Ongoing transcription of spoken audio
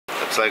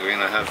Looks like we're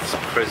gonna have some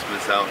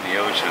Christmas out in the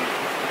ocean.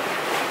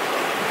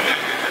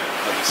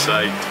 On the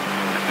site.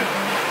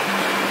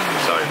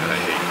 Sorry that I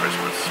hate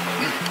Christmas,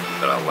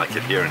 but I like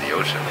it here in the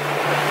ocean.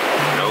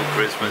 No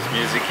Christmas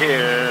music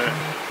here.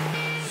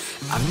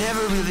 I've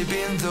never really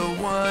been the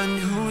one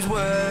who's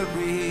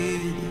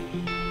worried.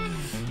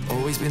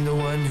 Always been the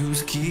one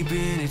who's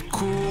keeping it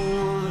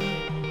cool.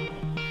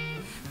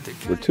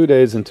 We're 2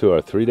 days into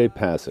our 3-day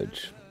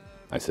passage.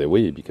 I say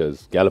we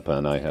because Galopin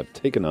and I have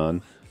taken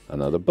on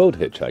another boat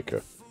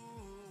hitchhiker.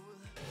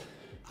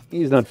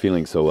 He's not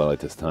feeling so well at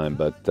this time,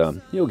 but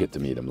you'll get to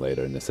meet him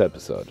later in this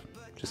episode.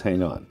 Just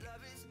hang on.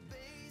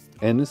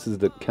 And this is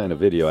the kind of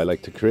video I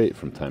like to create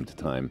from time to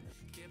time,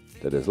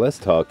 that is less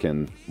talk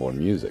and more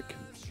music.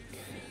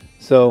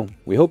 So,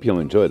 we hope you'll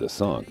enjoy the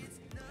song.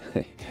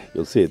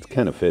 You'll see it's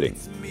kind of fitting.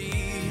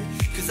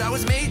 'Cause I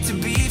was made to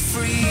be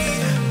free.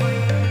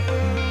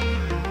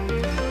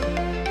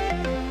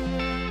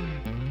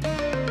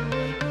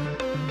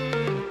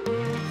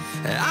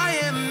 I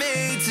am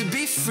made to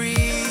be free.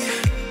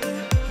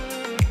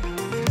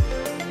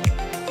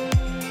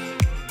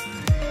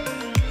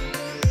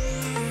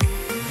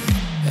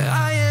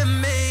 I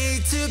am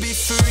made to be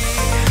free.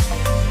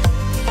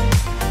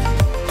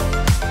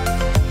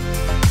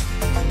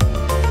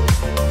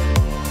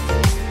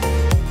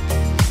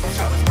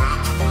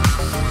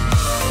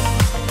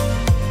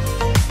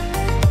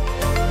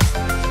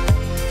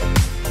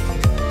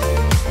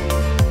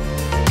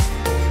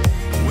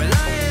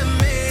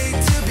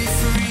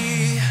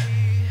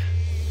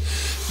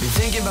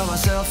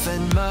 Myself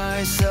and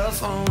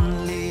myself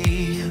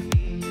only.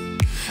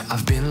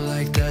 I've been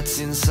like that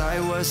since I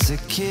was a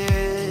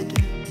kid.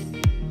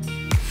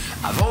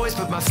 I've always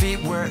put my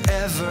feet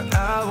wherever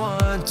I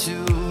want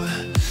to.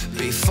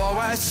 Before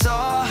I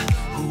saw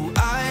who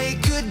I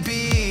could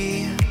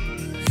be,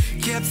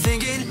 kept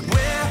thinking,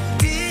 where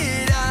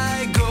did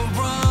I go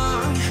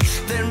wrong?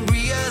 Then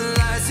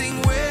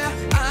realizing where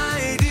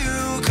I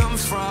do come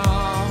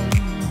from,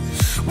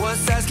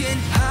 was asking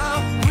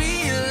how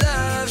real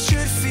love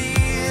should feel.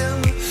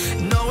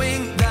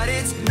 Knowing that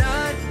it's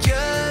not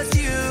just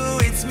you,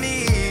 it's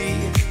me.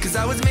 'Cause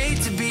I was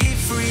made to be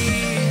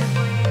free.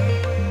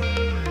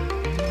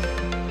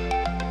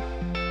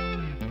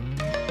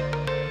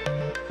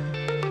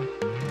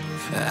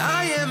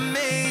 I am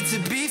made to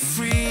be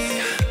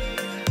free.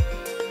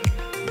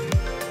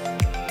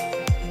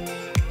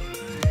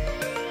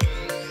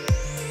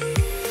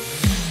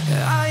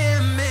 I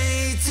am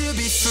made to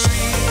be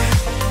free.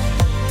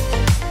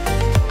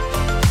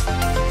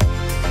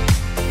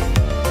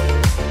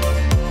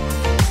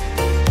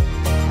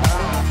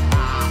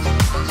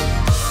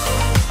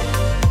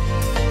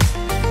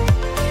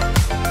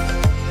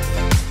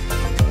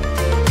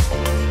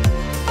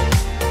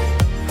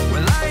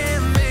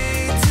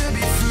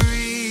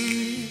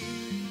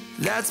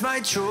 That's my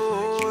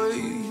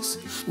choice,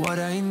 what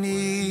I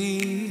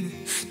need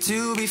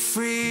to be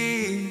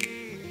free.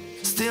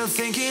 Still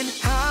thinking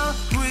how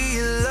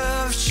real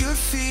love should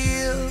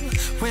feel,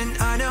 when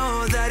I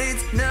know that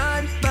it's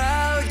not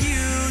about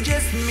you,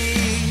 just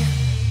me.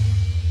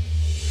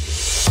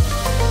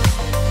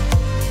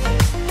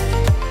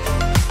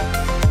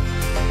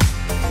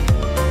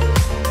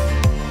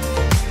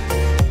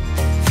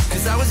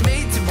 Cause I was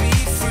made to be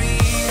free.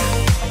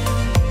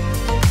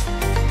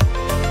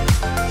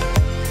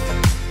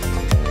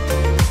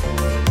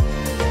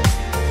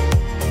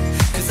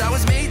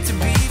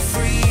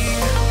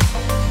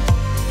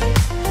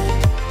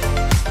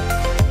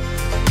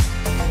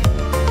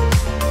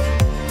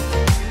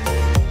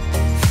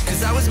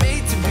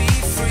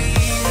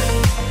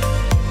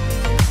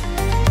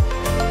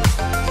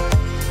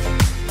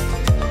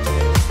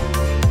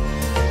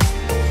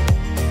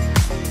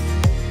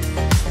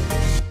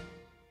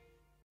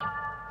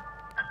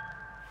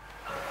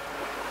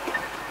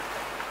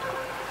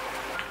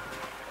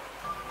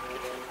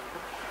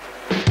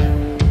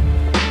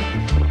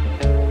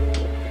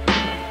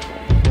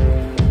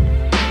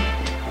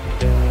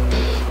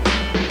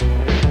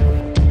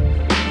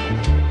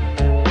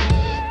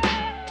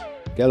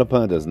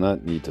 Galopin does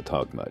not need to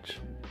talk much,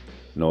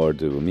 nor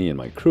do me and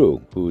my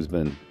crew, who's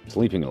been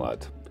sleeping a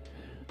lot.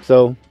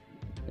 So,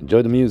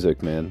 enjoy the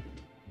music, man.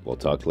 We'll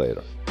talk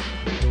later.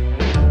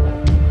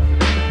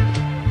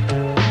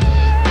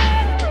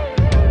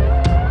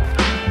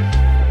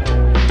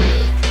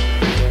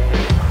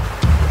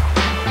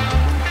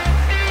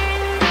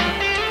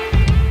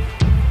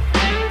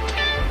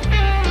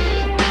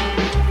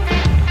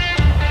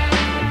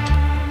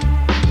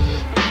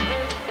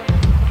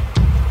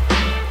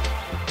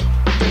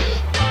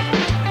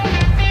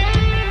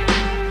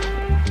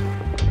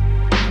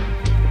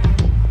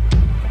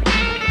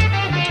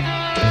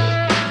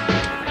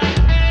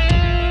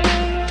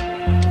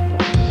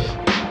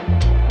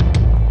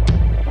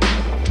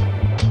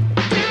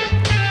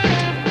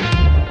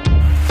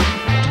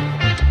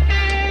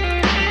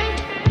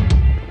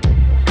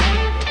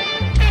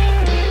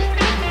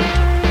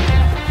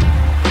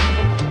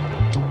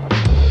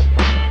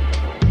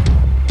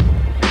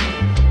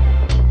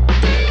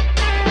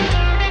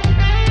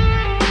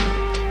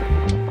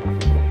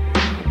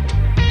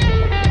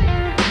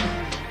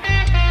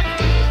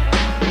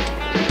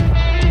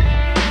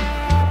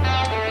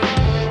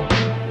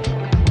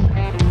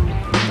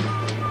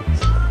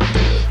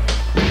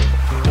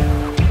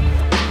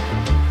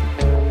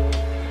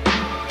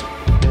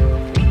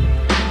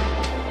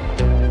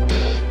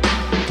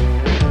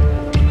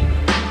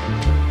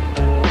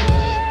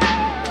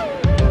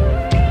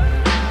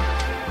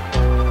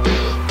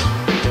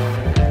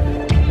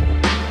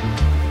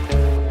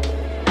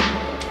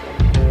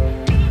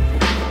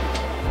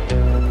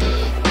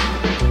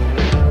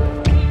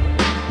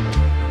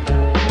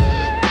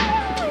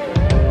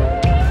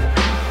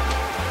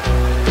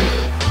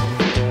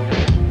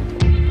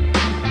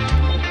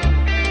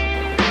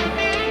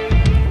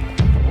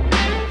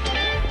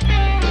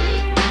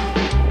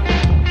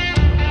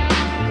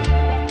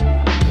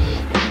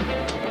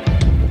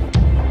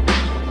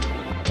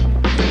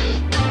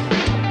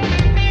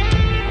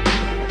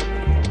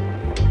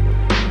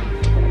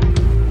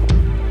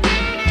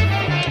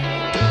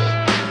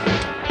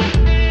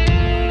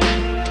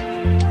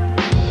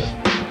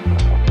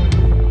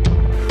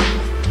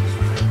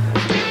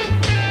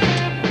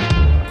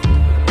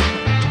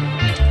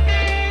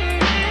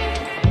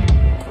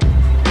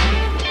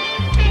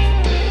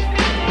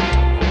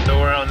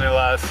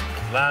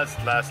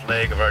 Last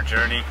leg of our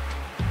journey.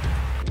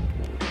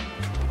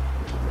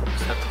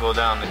 Just have to go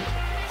down the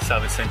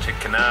San Vicente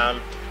Canal.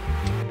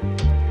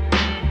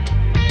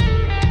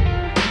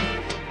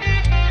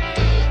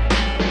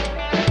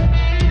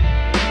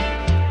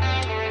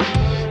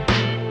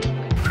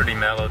 Pretty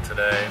mellow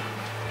today.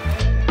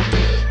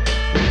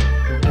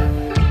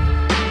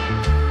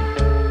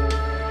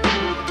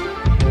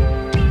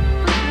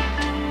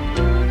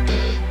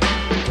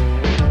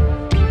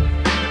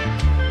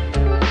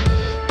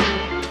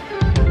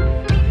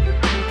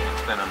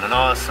 An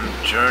awesome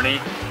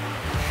journey,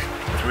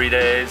 3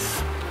 days,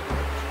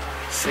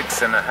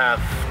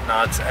 6.5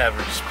 knots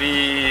average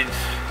speed,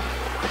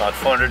 about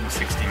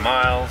 460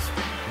 miles,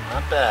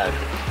 not bad,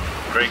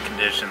 great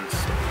conditions,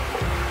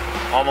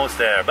 almost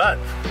there, but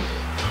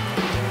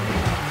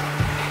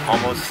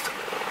almost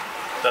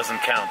doesn't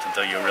count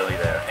until you're really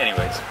there.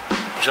 Anyways,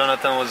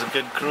 Jonathan was a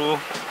good crew,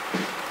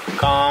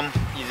 calm,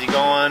 easy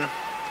going.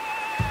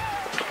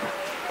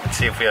 Let's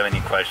see if we have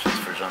any questions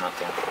for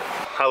Jonathan.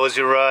 How was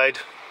your ride?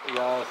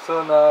 Yeah,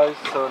 so nice,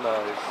 so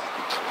nice.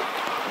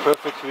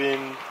 Perfect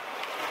wind,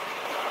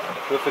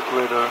 perfect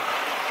weather,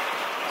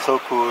 so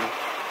cool,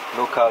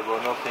 no cargo,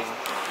 nothing.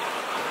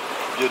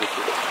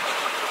 Beautiful.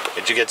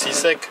 Did you get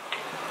seasick?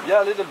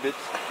 Yeah, a little bit.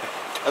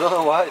 I don't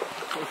know why.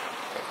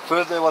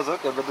 First day was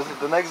okay, but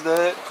the next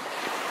day,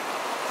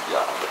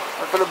 yeah,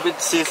 I felt a bit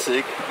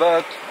seasick,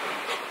 but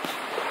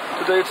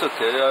today it's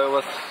okay. I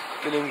was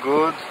feeling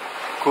good,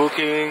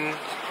 cooking,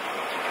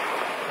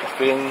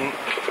 feeling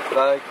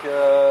like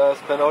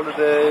spend all the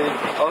day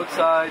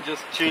outside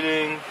just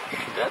chilling.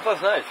 Yeah, it was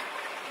nice.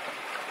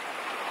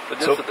 But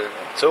yesterday.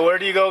 So where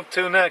do you go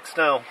to next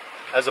now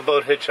as a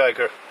boat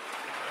hitchhiker?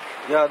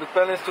 Yeah, the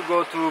plan is to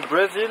go to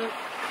Brazil,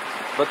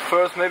 but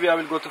first maybe I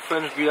will go to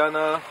French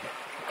Guiana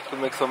to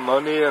make some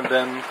money and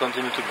then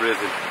continue to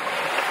Brazil.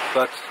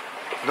 But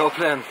no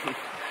plan.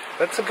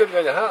 That's a good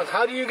way.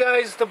 How do you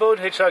guys, the boat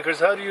hitchhikers,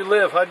 how do you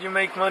live? How do you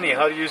make money?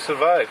 How do you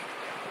survive?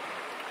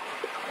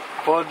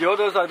 For the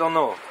others I don't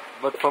know.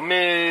 But for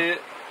me,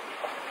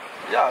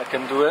 yeah, I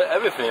can do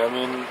everything. I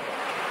mean,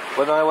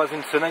 when I was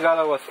in Senegal,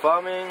 I was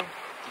farming.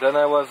 Then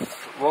I was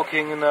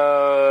working in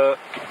a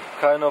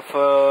kind of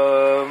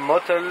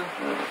motel,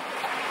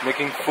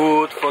 making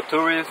food for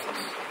tourists,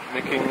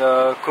 making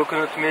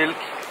coconut milk.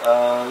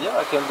 Yeah,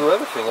 I can do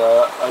everything.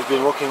 I've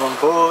been working on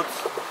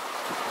boats.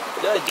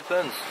 Yeah, it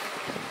depends.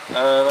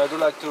 And I do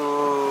like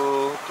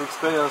to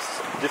experience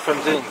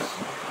different things.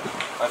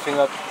 I think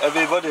that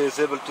everybody is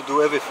able to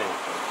do everything.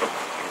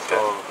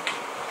 So,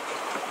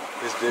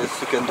 with this,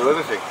 you can do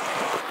everything.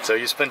 So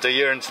you spent a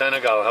year in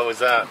Senegal. How was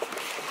that?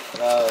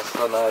 Yeah, it's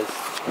so nice.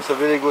 It's a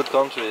really good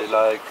country.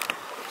 Like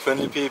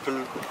friendly people.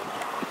 A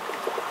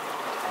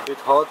bit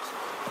hot.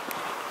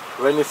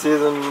 Rainy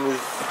season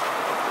is,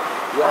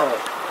 yeah,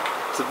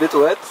 it's a bit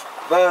wet.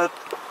 But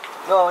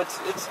no,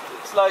 it's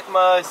like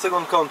my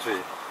second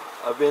country.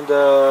 I've been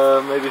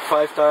there maybe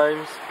 5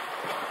 times.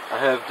 I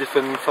have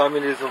different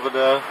families over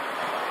there.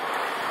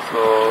 So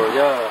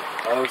yeah,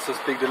 I also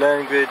speak the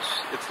language.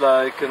 It's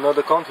like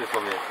another country for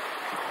me.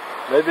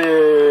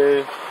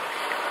 Maybe,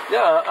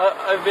 yeah,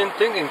 I've been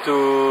thinking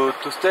to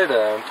stay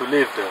there and to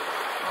live there.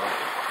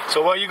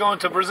 So why are you going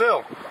to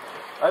Brazil?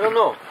 I don't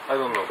know.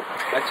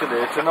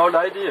 Actually, it's an old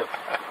idea.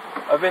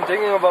 I've been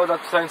thinking about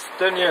that since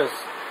 10 years.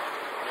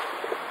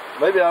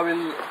 Maybe I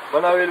will,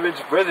 when I will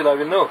reach Brazil, I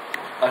will know.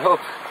 I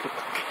hope.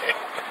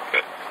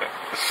 Okay.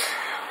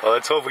 Well,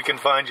 let's hope we can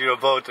find you a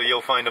boat, or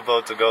you'll find a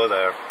boat to go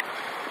there.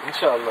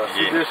 Inshallah.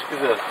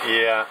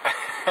 Yeah.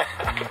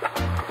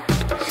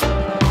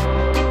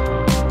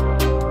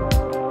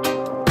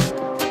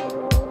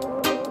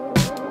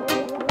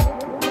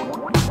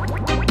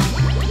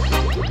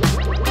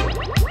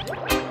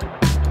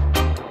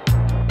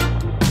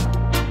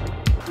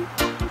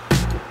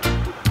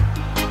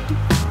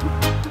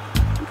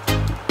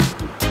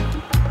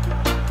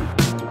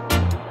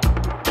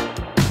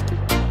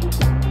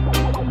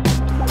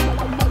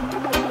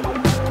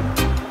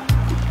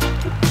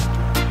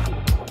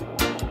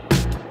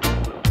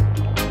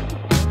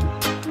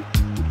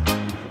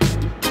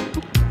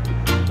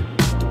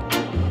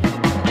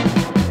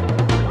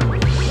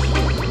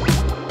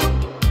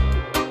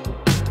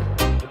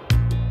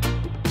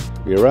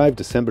 We arrived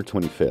December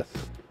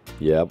 25th.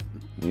 Yep,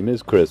 we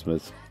missed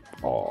Christmas.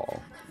 Aw.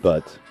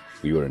 But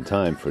we were in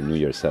time for New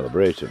Year's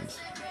celebrations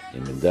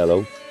in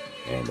Mindelo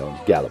and on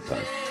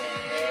Galopin.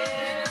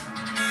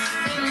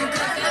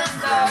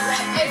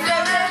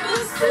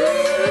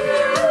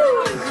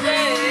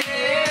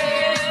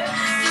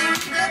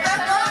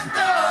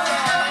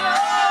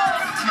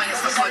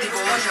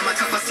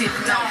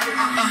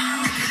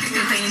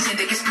 Tenta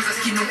entender que as coisas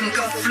que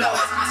nunca flow.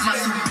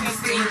 Mas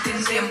o que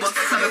entendem, você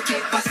sabe o que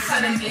passa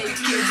na minha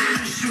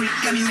cabeça. Juro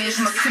que a mim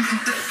mesma sempre me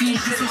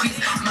finge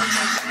sorriso. Mas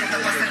já tenta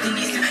passar de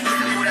início. E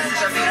segurança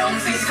já virou um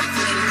vício.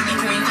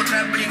 Fazendo comigo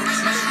encontrar abrigo.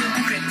 Mas o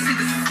concreto se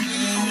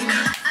decide.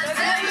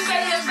 Até me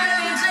cheias de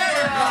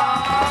ligeiro.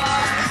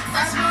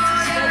 Mas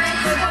morrer bem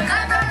como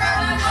canta na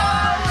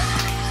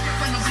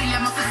quando brilha,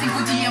 mostra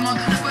 5 dias, moda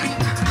na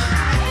parede.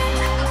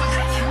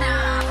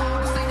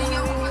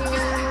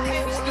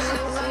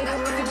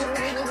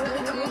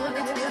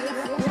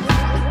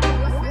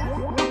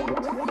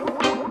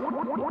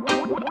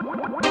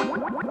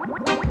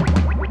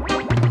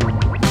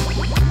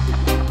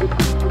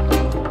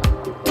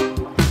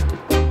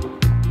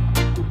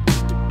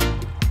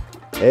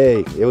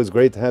 Hey, it was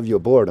great to have you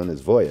aboard on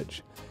this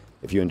voyage.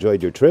 If you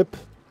enjoyed your trip,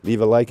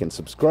 leave a like and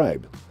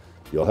subscribe.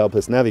 You'll help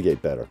us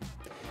navigate better.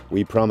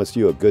 We promised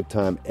you a good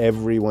time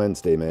every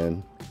Wednesday,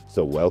 man.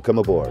 So welcome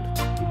aboard.